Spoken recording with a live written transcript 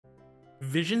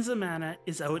Visions of Mana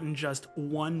is out in just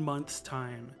 1 month's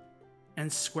time,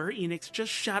 and Square Enix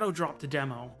just shadow dropped a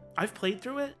demo. I've played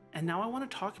through it, and now I want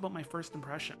to talk about my first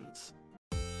impressions.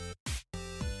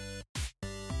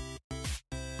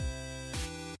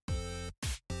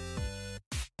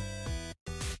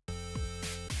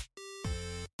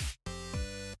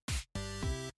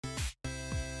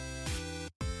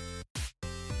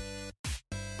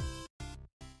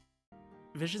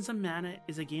 Visions of Mana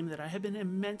is a game that I have been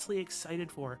immensely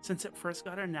excited for since it first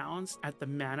got announced at the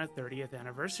Mana 30th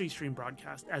anniversary stream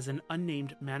broadcast as an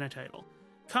unnamed Mana title.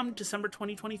 Come December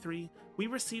 2023, we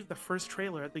received the first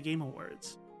trailer at the Game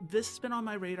Awards. This has been on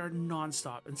my radar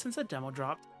non-stop, and since the demo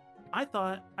dropped, I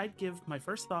thought I'd give my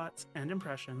first thoughts and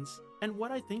impressions and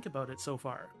what I think about it so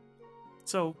far.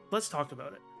 So let's talk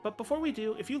about it. But before we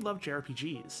do, if you love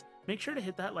JRPGs, make sure to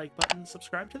hit that like button,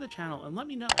 subscribe to the channel, and let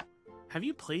me know. Have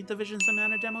you played the Visions of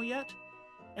Mana demo yet?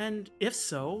 And if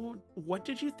so, what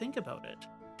did you think about it?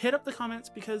 Hit up the comments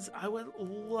because I would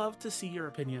love to see your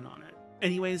opinion on it.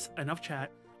 Anyways, enough chat.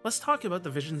 Let's talk about the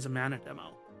Visions of Mana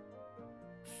demo.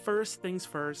 First things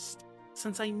first,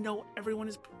 since I know everyone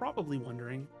is probably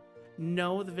wondering,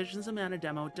 no, the Visions of Mana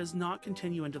demo does not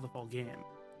continue into the full game.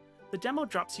 The demo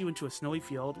drops you into a snowy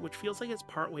field, which feels like it's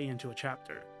partway into a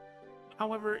chapter.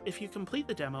 However, if you complete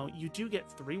the demo, you do get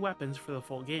 3 weapons for the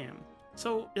full game,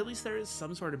 so at least there is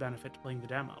some sort of benefit to playing the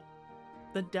demo.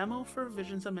 The demo for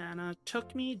Visions of Mana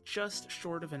took me just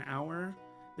short of an hour.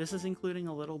 This is including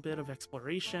a little bit of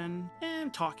exploration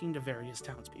and talking to various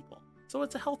townspeople. So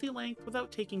it's a healthy length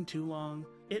without taking too long.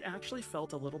 It actually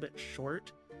felt a little bit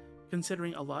short,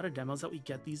 considering a lot of demos that we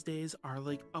get these days are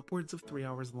like upwards of 3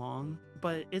 hours long,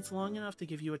 but it's long enough to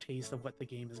give you a taste of what the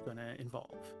game is going to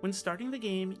involve. When starting the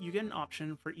game, you get an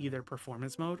option for either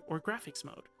performance mode or graphics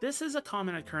mode. This is a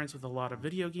common occurrence with a lot of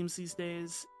video games these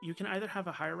days. You can either have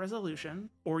a higher resolution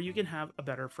or you can have a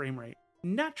better frame rate.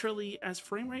 Naturally, as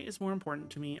frame rate is more important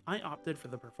to me, I opted for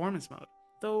the performance mode.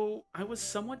 Though I was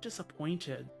somewhat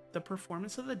disappointed, the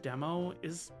performance of the demo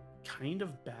is kind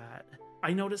of bad.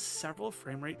 I noticed several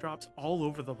frame rate drops all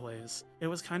over the place. It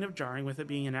was kind of jarring with it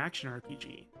being an action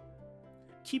RPG.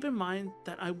 Keep in mind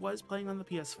that I was playing on the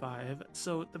PS5,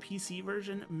 so the PC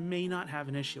version may not have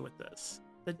an issue with this.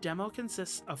 The demo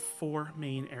consists of 4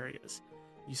 main areas.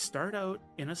 You start out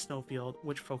in a snowfield,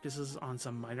 which focuses on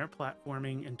some minor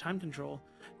platforming and time control.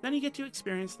 Then you get to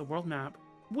experience the world map,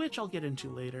 which I'll get into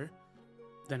later.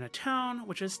 Then a town,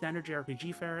 which is standard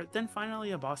JRPG fare, then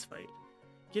finally a boss fight,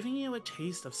 giving you a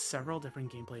taste of several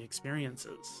different gameplay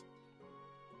experiences.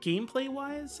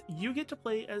 Gameplay-wise, you get to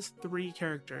play as 3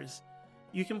 characters.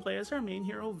 You can play as our main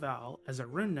hero Val as a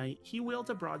rune knight. He wields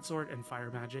a broadsword and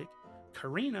fire magic.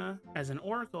 Karina as an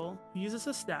oracle, who uses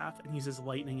a staff and uses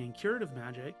lightning and curative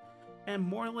magic. And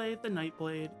Morley the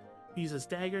Nightblade, who uses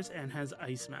daggers and has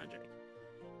ice magic.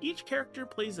 Each character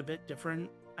plays a bit different.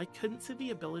 I couldn't see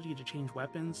the ability to change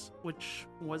weapons, which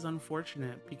was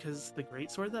unfortunate because the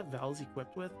greatsword that Val's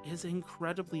equipped with is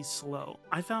incredibly slow.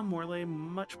 I found Morley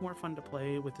much more fun to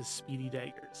play with his speedy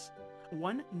daggers.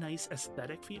 One nice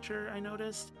aesthetic feature I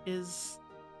noticed is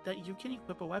that you can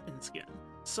equip a weapon skin.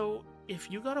 So if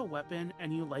you got a weapon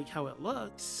and you like how it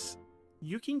looks,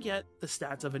 you can get the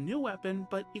stats of a new weapon,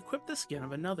 but equip the skin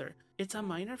of another. It's a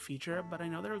minor feature, but I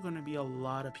know there are going to be a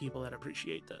lot of people that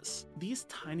appreciate this. These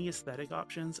tiny aesthetic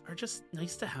options are just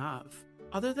nice to have.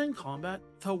 Other than combat,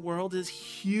 the world is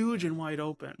huge and wide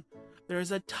open. There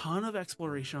is a ton of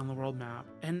exploration on the world map,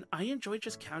 and I enjoy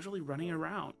just casually running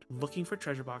around, looking for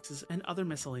treasure boxes and other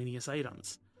miscellaneous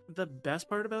items. The best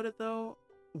part about it though,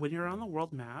 when you're on the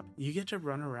world map, you get to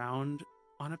run around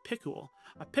on a pickle.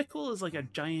 A pickle is like a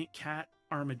giant cat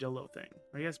armadillo thing.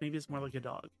 Or I guess maybe it's more like a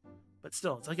dog. But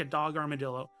still, it's like a dog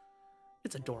armadillo.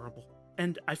 It's adorable.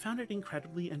 And I found it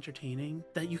incredibly entertaining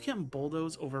that you can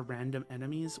bulldoze over random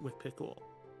enemies with pickle.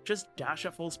 Just dash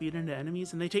at full speed into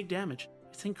enemies and they take damage.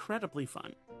 It's incredibly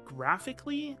fun.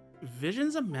 Graphically,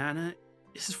 Visions of Mana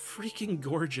is freaking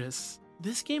gorgeous.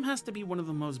 This game has to be one of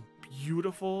the most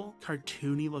beautiful,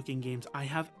 cartoony looking games I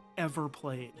have ever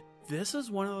played. This is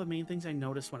one of the main things I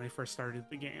noticed when I first started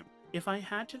the game. If I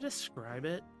had to describe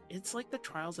it, it's like the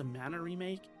Trials of Mana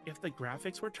remake if the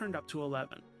graphics were turned up to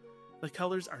 11. The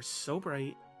colors are so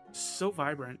bright, so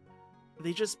vibrant,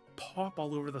 they just pop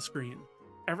all over the screen.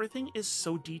 Everything is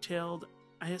so detailed.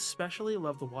 I especially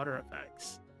love the water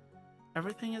effects.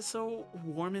 Everything is so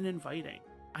warm and inviting.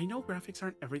 I know graphics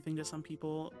aren't everything to some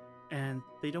people, and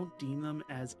they don't deem them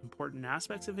as important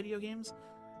aspects of video games,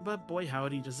 but boy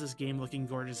howdy does this game looking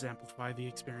gorgeous amplify the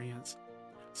experience.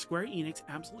 Square Enix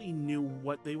absolutely knew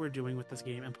what they were doing with this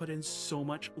game and put in so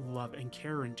much love and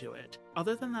care into it.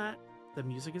 Other than that, the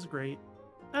music is great,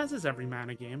 as is every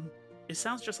Mana game. It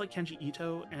sounds just like Kenji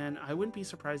Ito, and I wouldn't be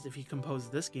surprised if he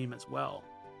composed this game as well.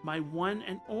 My one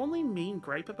and only main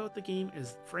gripe about the game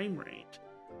is frame rate.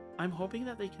 I'm hoping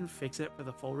that they can fix it for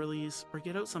the full release, or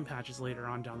get out some patches later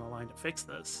on down the line to fix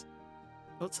this.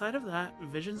 Outside of that,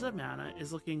 Visions of Mana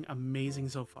is looking amazing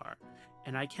so far,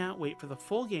 and I can't wait for the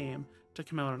full game to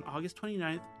come out on August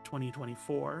 29th,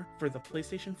 2024 for the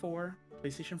PlayStation 4,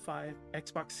 PlayStation 5,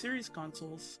 Xbox Series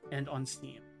consoles, and on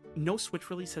Steam. No Switch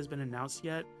release has been announced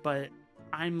yet, but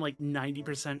I'm like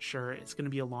 90% sure it's going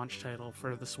to be a launch title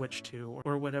for the Switch 2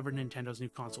 or whatever Nintendo's new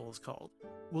console is called.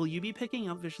 Will you be picking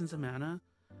up Visions of Mana?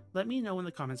 Let me know in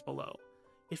the comments below.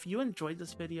 If you enjoyed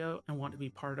this video and want to be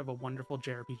part of a wonderful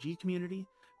JRPG community,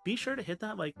 be sure to hit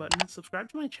that like button, subscribe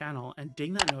to my channel, and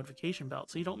ding that notification bell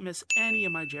so you don't miss any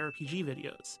of my JRPG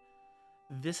videos.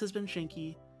 This has been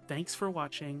Shinky, thanks for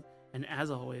watching, and as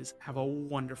always, have a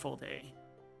wonderful day.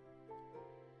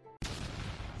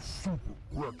 Super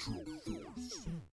Retro Force.